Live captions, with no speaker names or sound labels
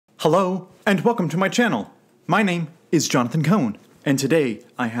Hello, and welcome to my channel. My name is Jonathan Cohn, and today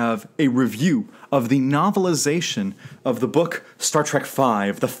I have a review of the novelization of the book Star Trek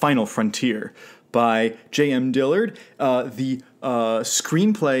V: The Final Frontier by J.M. Dillard. The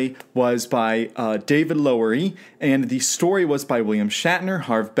screenplay was by David Lowery, and the story was by William Shatner,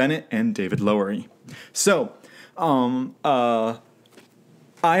 Harve Bennett, and David Lowery. So,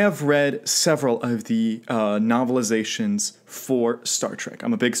 I have read several of the novelizations for Star Trek.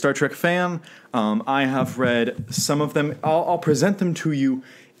 I'm a big Star Trek fan. I have read some of them. I'll present them to you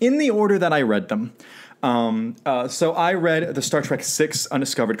in the order that I read them. So I read the Star Trek VI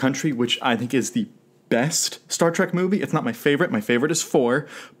Undiscovered Country, which I think is the best Star Trek movie. It's not my favorite. My favorite is 4,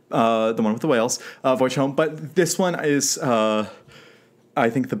 the one with the whales, Voyage Home. But this one is, I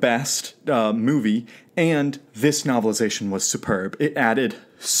think, the best movie. And this novelization was superb. It added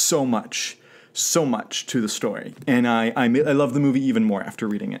so much to the story. And I love the movie even more after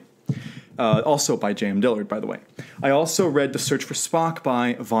reading it. Also by J.M. Dillard, by the way. I also read The Search for Spock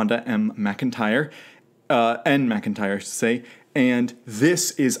by Vonda M. McIntyre, N. McIntyre, I should say. And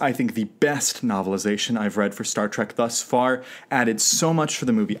this is, I think, the best novelization I've read for Star Trek thus far. Added so much for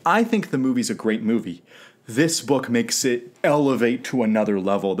the movie. I think the movie's a great movie. This book makes it elevate to another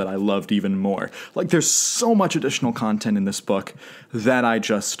level that I loved even more. Like, there's so much additional content in this book that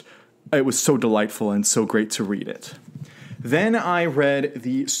it was so delightful and so great to read it. Then I read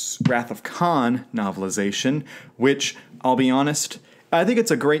the Wrath of Khan novelization, which, I'll be honest, I think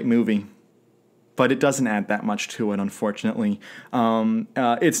it's a great movie, but it doesn't add that much to it, unfortunately.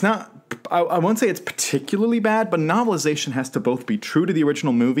 It's not, I won't say it's particularly bad, but novelization has to both be true to the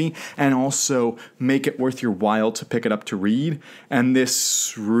original movie and also make it worth your while to pick it up to read, and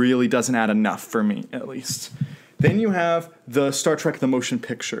this really doesn't add enough for me, at least. Then you have the Star Trek The Motion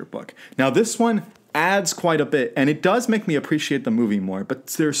Picture book. Now this one adds quite a bit, and it does make me appreciate the movie more, but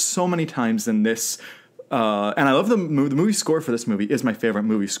there's so many times in this, and I love the movie score for this movie is my favorite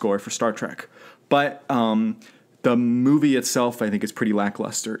movie score for Star Trek. But the movie itself, I think, is pretty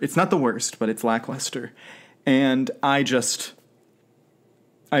lackluster. It's not the worst, but it's lackluster. And I just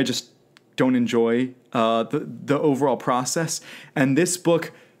don't enjoy the overall process. And this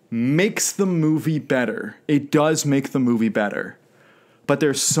book makes the movie better. It does make the movie better. But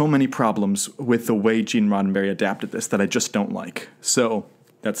there's so many problems with the way Gene Roddenberry adapted this that I just don't like. So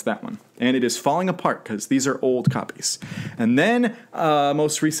that's that one. And it is falling apart because these are old copies. And then,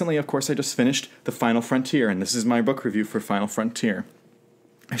 most recently, of course, I just finished The Final Frontier. And this is my book review for Final Frontier.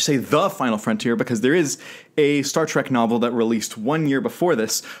 I say The Final Frontier because there is a Star Trek novel that released 1 year before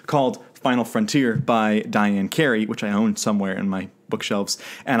this called Final Frontier by Diane Carey, which I own somewhere in my bookshelves.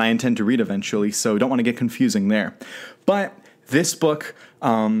 And I intend to read eventually, so don't want to get confusing there. But this book,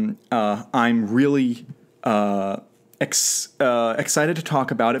 I'm really excited to talk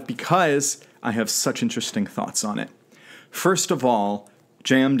about it because I have such interesting thoughts on it. First of all,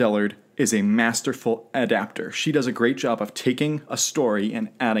 J.M. Dillard is a masterful adapter. She does a great job of taking a story and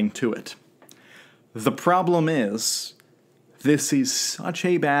adding to it. The problem is, this is such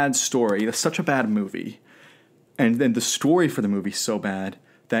a bad story, it's such a bad movie, and then the story for the movie is so bad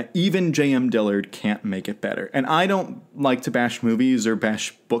that even J.M. Dillard can't make it better. And I don't like to bash movies or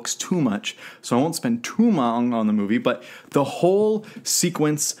bash books too much, so I won't spend too long on the movie, but the whole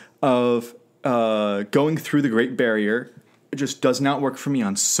sequence of going through the Great Barrier just does not work for me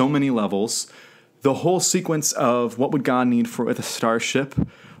on so many levels. The whole sequence of what would God need with a starship,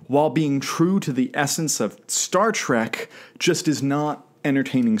 while being true to the essence of Star Trek, just is not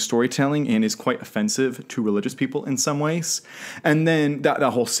entertaining storytelling and is quite offensive to religious people in some ways. And then that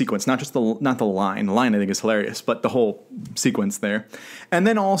whole sequence, not the line. The line I think is hilarious, but the whole sequence there. And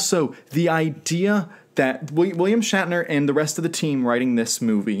then also the idea that William Shatner and the rest of the team writing this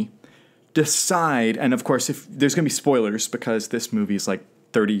movie decide, and of course if there's going to be spoilers because this movie is like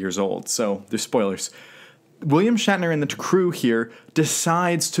 30 years old, so there's spoilers. William Shatner and the crew here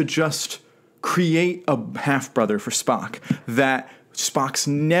decides to just create a half-brother for Spock that Spock's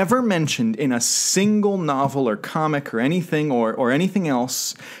never mentioned in a single novel or comic or anything or anything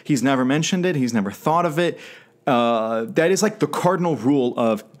else. He's never mentioned it. He's never thought of it. That is like the cardinal rule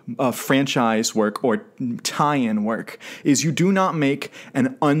of franchise work or tie-in work, is you do not make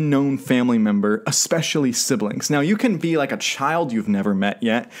an unknown family member, especially siblings. Now, you can be like a child you've never met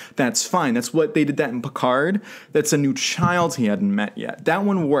yet. That's fine. That's what they did that in Picard. That's a new child he hadn't met yet. That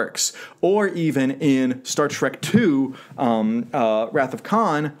one works. Or even in Star Trek II, Wrath of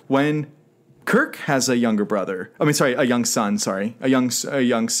Khan, when Kirk has a younger brother. I mean, sorry, a young son. Sorry, a young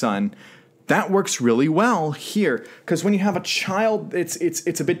son. that works really well here, because when you have a child,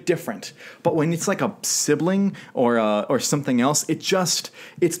 it's a bit different. But when it's like a sibling or something else,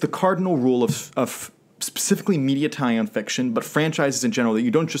 it's the cardinal rule of specifically media tie-in fiction, but franchises in general, that you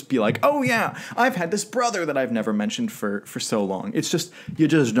don't just be like, oh yeah, I've had this brother that I've never mentioned for so long. It's just, you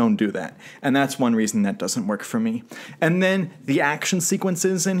just don't do that. And that's one reason that doesn't work for me. And then the action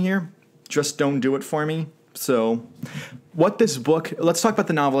sequences in here just don't do it for me. So what this book, let's talk about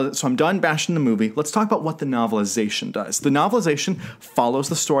the novel. So I'm done bashing the movie. Let's talk about what the novelization does. The novelization follows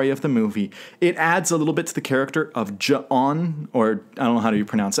the story of the movie. It adds a little bit to the character of John, or I don't know how to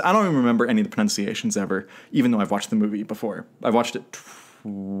pronounce it. I don't even remember any of the pronunciations ever, even though I've watched the movie before. I've watched it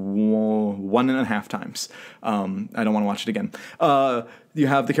 1.5 times. I don't want to watch it again. You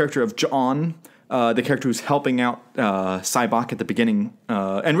have the character of John, the character who's helping out Sybok at the beginning,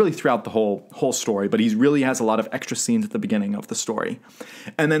 and really throughout the whole story, but he really has a lot of extra scenes at the beginning of the story.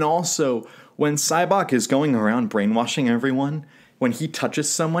 And then also, when Sybok is going around brainwashing everyone, when he touches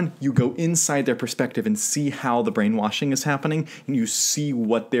someone, you go inside their perspective and see how the brainwashing is happening, and you see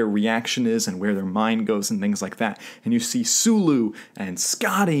what their reaction is and where their mind goes and things like that. And you see Sulu and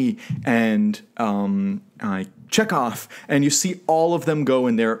Scotty and Chekhov, and you see all of them go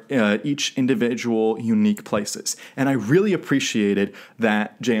in their each individual unique places. And I really appreciated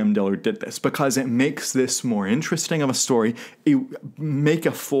that J.M. Dillard did this, because it makes this more interesting of a story. It make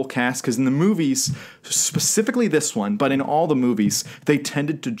a full cast, because in the movies, specifically this one, but in all the movies, they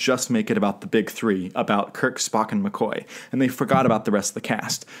tended to just make it about the big three, about Kirk, Spock, and McCoy, and they forgot about the rest of the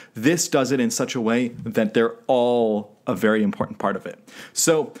cast. This does it in such a way that they're all a very important part of it.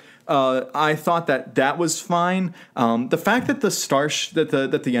 So I thought that was fine. The fact that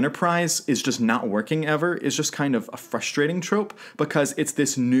the Enterprise is just not working ever is just kind of a frustrating trope, because it's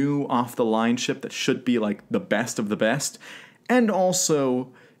this new off the line ship that should be like the best of the best, and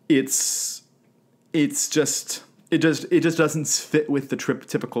also it just doesn't fit with the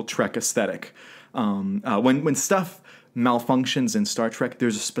typical Trek aesthetic. When stuff malfunctions in Star Trek,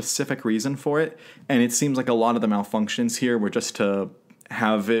 there's a specific reason for it, and it seems like a lot of the malfunctions here were just to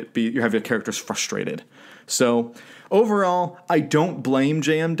have your characters frustrated. So overall, I don't blame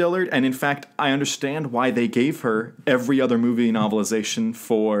J.M. Dillard, and in fact, I understand why they gave her every other movie novelization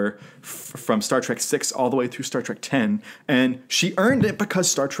from Star Trek 6 all the way through Star Trek 10, and she earned it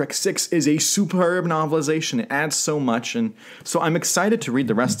because Star Trek 6 is a superb novelization. It adds so much, and so I'm excited to read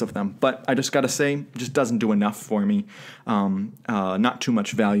the rest of them, but I just gotta say, it just doesn't do enough for me. Not too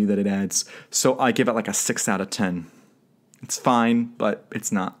much value that it adds, so I give it like a 6 out of 10. It's fine, but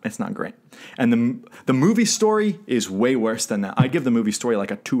it's not great. And the movie story is way worse than that. I give the movie story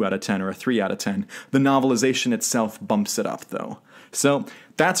like a 2 out of 10 or a 3 out of 10. The novelization itself bumps it up, though. So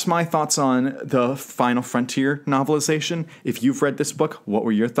that's my thoughts on the Final Frontier novelization. If you've read this book, what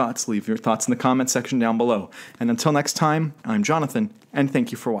were your thoughts? Leave your thoughts in the comment section down below. And until next time, I'm Jonathan, and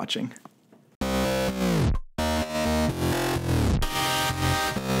thank you for watching.